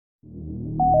Dirty.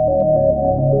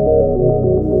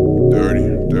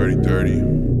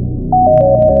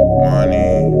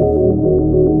 Money.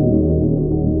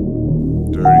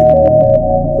 Dirty.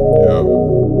 Yo.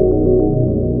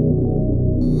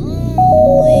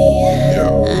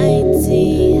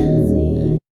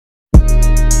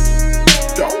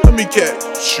 Don't let me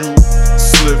catch you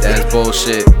slipping. That's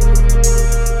bullshit.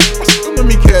 Don't let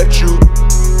me catch you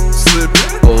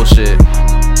slipping. Bullshit.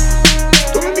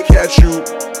 Don't let me catch you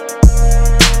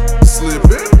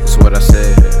slipping. That's what I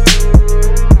said.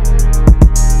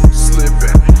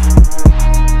 Slipping.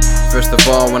 First of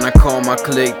all, when I call my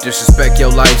clique, disrespect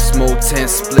your life, smoke 10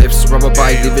 spliffs, rubber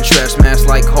bike, leave a trash mask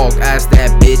like Hulk. Ask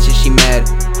that bitch if she mad.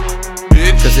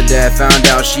 Cause her dad found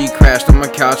out she crashed on my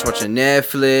couch watching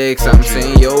Netflix. I'm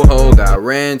saying yo ho got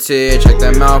rented. Check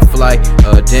that mouth like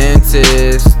a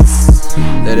dentist.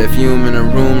 Let it fume in a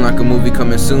room like a movie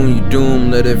coming soon. You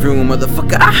doom, let it room,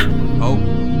 motherfucker. Ah! Oh.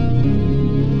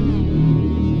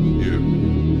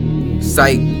 Yeah.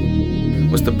 Psych.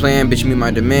 What's the plan? Bitch, meet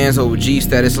my demands. OG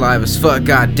status live as fuck.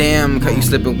 Goddamn, cut you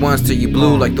slipping once till you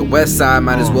blue like the West Side.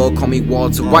 Might as well call me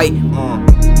Walter White.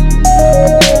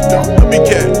 Don't let me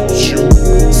catch you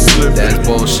slipping. That's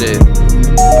bullshit.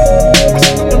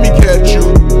 Don't let me catch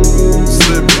you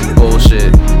slipping.